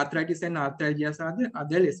 myalgias, arthritis, and arthralgias are the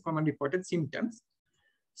other less common reported symptoms.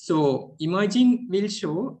 So imaging will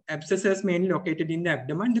show abscesses mainly located in the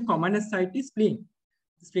abdomen. The commonest site is spleen.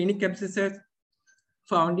 Splenic abscesses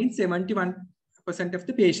found in 71% of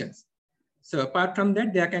the patients. So apart from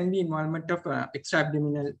that, there can be involvement of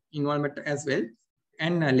extra-abdominal involvement as well.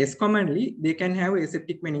 And less commonly, they can have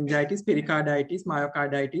aseptic meningitis, pericarditis,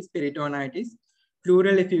 myocarditis, peritonitis,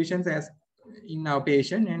 pleural effusions as in our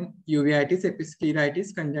patient, and uveitis,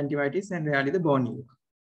 episcleritis, conjunctivitis, and rarely the bone uveitis.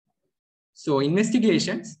 So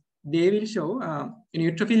investigations, they will show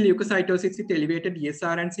neutrophil leukocytosis with elevated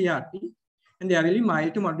ESR and CRP, and there will be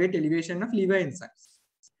mild to moderate elevation of liver enzymes.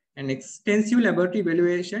 An extensive laboratory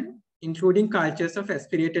evaluation, including cultures of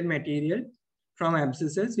aspirated material from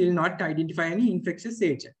abscesses, will not identify any infectious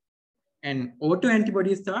agent. And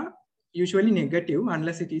autoantibodies are usually negative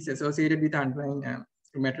unless it is associated with underlying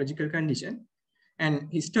rheumatological condition. And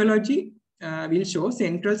histology will show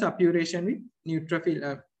central suppuration with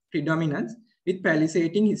neutrophil predominance with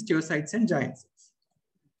palisating histiocytes and giant cells.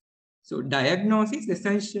 So diagnosis,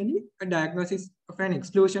 essentially a diagnosis of an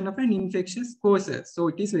explosion of an infectious causes. So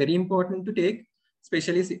it is very important to take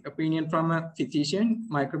specialist opinion from a physician,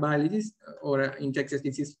 microbiologist, or an infectious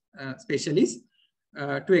disease specialist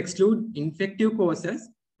to exclude infective causes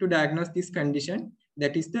to diagnose this condition.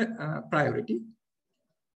 That is the priority.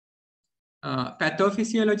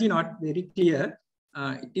 Pathophysiology not very clear.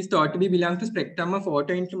 It is thought to be belong to spectrum of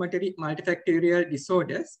autoinflammatory multifactorial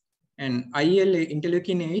disorders, And IL,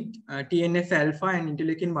 interleukin 8, TNF alpha, and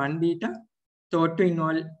interleukin 1 beta thought to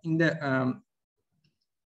involve in the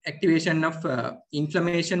activation of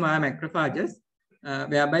inflammation via macrophages,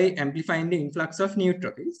 whereby amplifying the influx of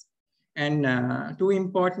neutrophils. And two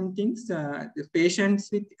important things, the patients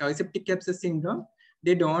with aseptic abscess syndrome,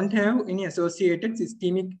 they don't have any associated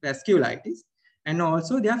systemic vasculitis. And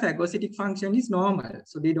also their phagocytic function is normal.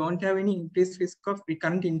 So they don't have any increased risk of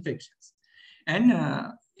recurrent infections. And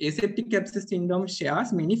aseptic abscess syndrome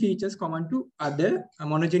shares many features common to other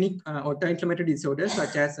monogenic autoinflammatory disorders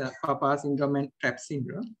such as Papa syndrome and TRAPS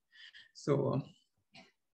syndrome. So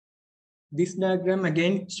this diagram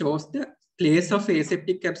again shows the place of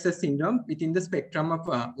aseptic abscess syndrome within the spectrum of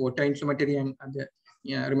autoinflammatory and other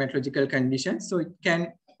rheumatological conditions. So it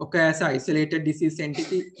can occur as an isolated disease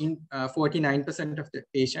entity in 49% of the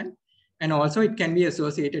patient. And also it can be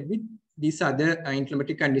associated with these other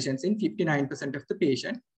inflammatory conditions in 59% of the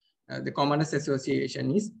patient. The commonest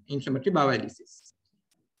association is inflammatory bowel disease.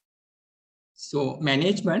 So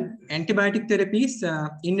management, antibiotic therapy is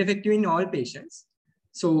ineffective in all patients.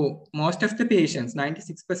 So most of the patients,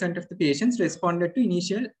 96% of the patients responded to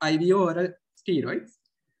initial IV oral steroids.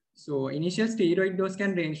 So initial steroid dose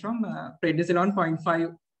can range from prednisolone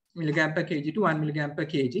 0.5 milligram per kg to 1 milligram per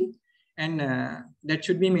kg. And that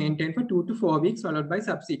should be maintained for 2 to 4 weeks, followed by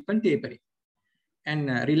subsequent tapering. And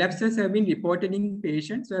relapses have been reported in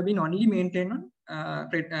patients who have been only maintained on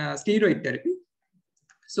steroid therapy.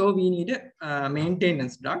 So we need a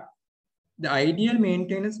maintenance drug. The ideal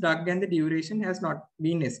maintenance drug and the duration has not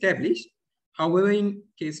been established. However, in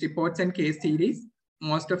case reports and case series,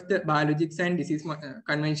 most of the biologics and disease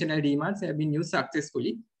conventional DMARDs have been used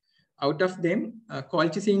successfully. Out of them,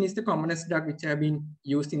 colchicine is the commonest drug which have been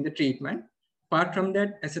used in the treatment. Apart from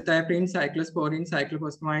that, azathioprine, cyclosporine,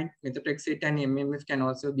 cyclophosphamide, methotrexate, and MMF can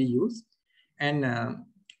also be used. And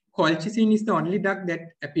colchicine is the only drug that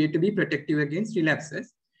appears to be protective against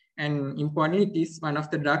relapses. And importantly, it is one of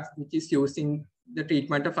the drugs which is used in the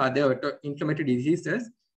treatment of other autoinflammatory diseases,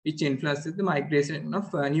 which influences the migration of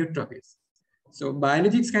neutrophils. So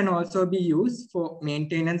biologics can also be used for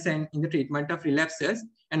maintenance and in the treatment of relapses,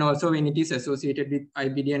 and also when it is associated with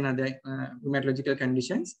IBD and other rheumatological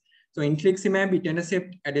conditions. So infliximab,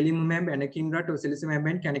 etanercept, adalimumab, anakinra, tocilizumab,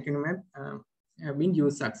 and canakinumab have been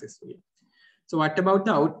used successfully. So what about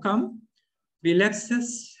the outcome?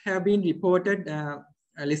 Relapses have been reported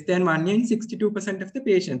less than 1 year in 62% of the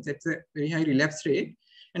patients. It's a very high relapse rate,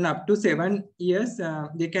 and up to 7 years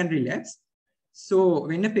they can relapse. So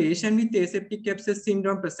when a patient with aseptic abscess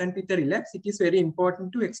syndrome presents with a relapse, it is very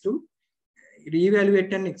important to exclude,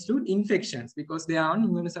 reevaluate and exclude infections because they are on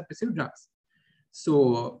immunosuppressive drugs.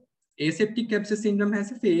 So aseptic abscess syndrome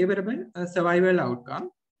has a favorable survival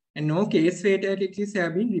outcome, and no case fatalities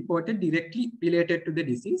have been reported directly related to the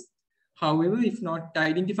disease. However, if not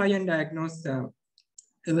identified and diagnosed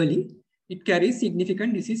early, it carries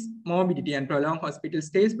significant disease morbidity and prolonged hospital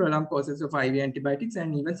stays, prolonged courses of IV antibiotics,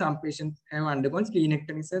 and even some patients have undergone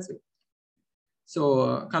splenectomies as well.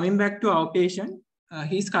 So coming back to our patient,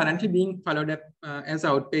 he is currently being followed up as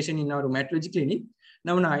outpatient in our rheumatology clinic.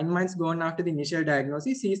 Now 9 months gone after the initial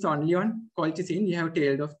diagnosis, he is only on colchicine. We have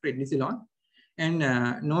tailed off prednisolone, and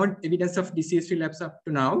no evidence of disease relapse up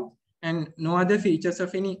to now, and no other features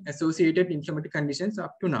of any associated inflammatory conditions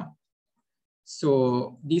up to now.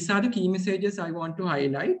 So these are the key messages I want to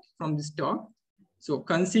highlight from this talk. So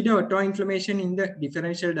consider autoinflammation in the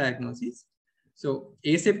differential diagnosis. So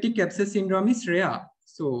aseptic abscess syndrome is rare.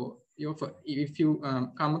 So if you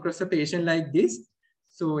come across a patient like this,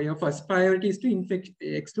 so your first priority is to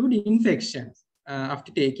exclude infections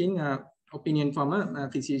after taking opinion from a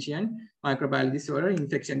physician, microbiologist, or an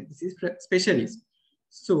infection disease specialist.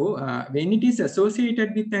 So when it is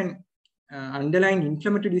associated with an underlying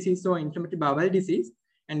inflammatory disease or inflammatory bowel disease,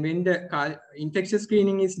 and when the infectious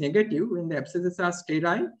screening is negative, when the abscesses are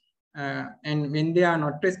sterile, and when they are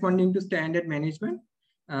not responding to standard management,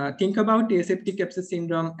 think about aseptic abscess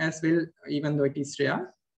syndrome as well, even though it is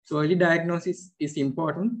rare. So early diagnosis is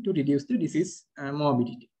important to reduce the disease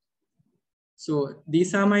morbidity. So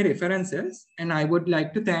these are my references, and I would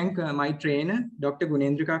like to thank my trainer, Dr.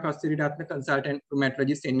 Gunendrika Kasturiratna, consultant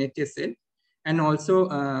rheumatologist NHSL, and also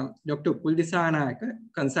Dr. Uppul Disanayaka,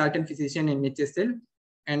 consultant physician NHSL,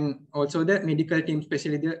 and also the medical team,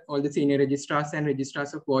 especially all the senior registrars and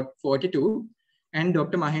registrars of Ward 42, and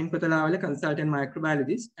Dr. Mahen Patalawala, consultant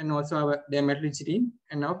microbiologist, and also our dermatology team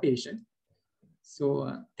and our patient.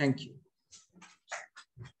 So thank you.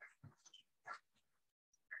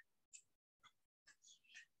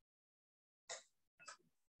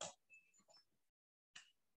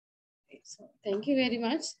 So thank you very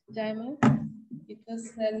much, Jayamal. It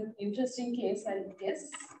was an interesting case, I guess,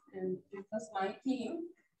 and it was my team,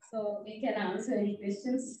 so we can answer any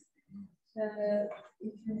questions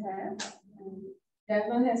if you have.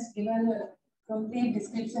 Jayamal has given a complete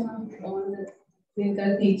description of all the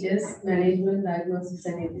clinical features, management, diagnosis,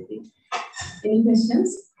 and everything. Any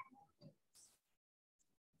questions?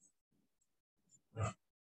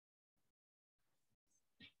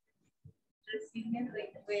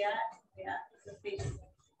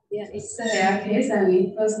 Yeah, it's a rare case, and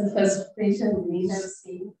it was the first patient we have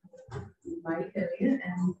seen in my career,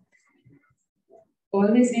 and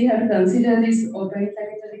always we have to consider this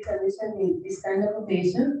autoinflammatory condition in this kind of a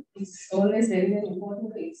patient. It's always very, very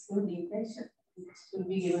important to exclude infection. It should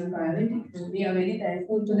be given priority. And we are very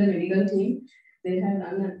thankful to the medical team. They have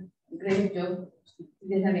done a great job.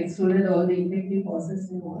 They have excluded all the infective causes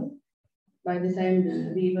and all by the time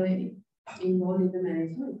we were involved in the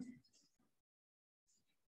management.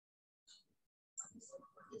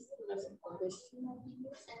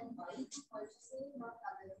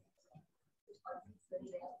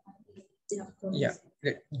 Yeah,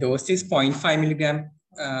 the dose is 0.5 milligram,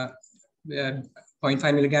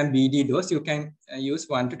 0.5 milligram BD dose. You can use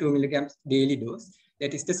 1 to 2 milligrams daily dose.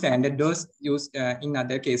 That is the standard dose used in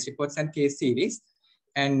other case reports and case series.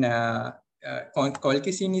 And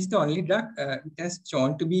colchicine is the only drug it has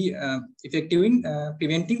shown to be effective in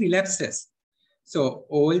preventing relapses. So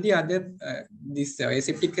all the other, this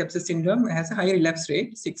aseptic sepsis syndrome has a high relapse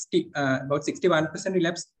rate, about 61%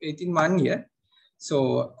 relapse rate in 1 year.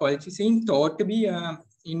 So colchicine thought to be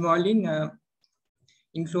involved in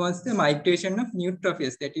influence the migration of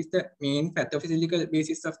neutrophils. That is the main pathophysiological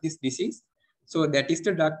basis of this disease. So that is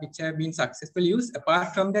the drug which have been successfully used.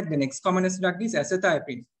 Apart from that, the next commonest drug is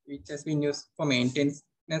azathioprine, which has been used for maintenance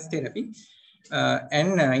therapy.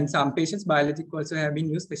 And in some patients, biologic also have been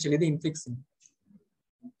used, especially the infliximab.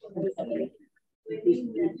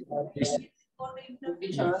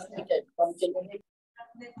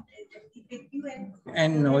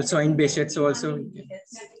 And also in Behçet's also. Yeah.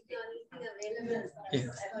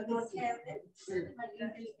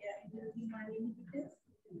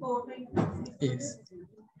 Yes.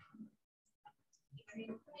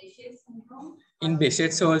 In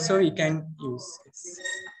Behçet's also we can use this.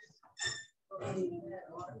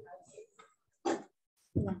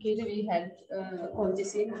 Luckily, we had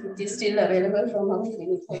colchicine, which is still available from our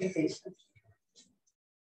clinic for the patient.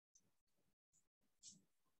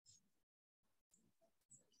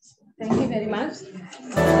 Thank you very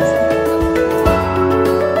much.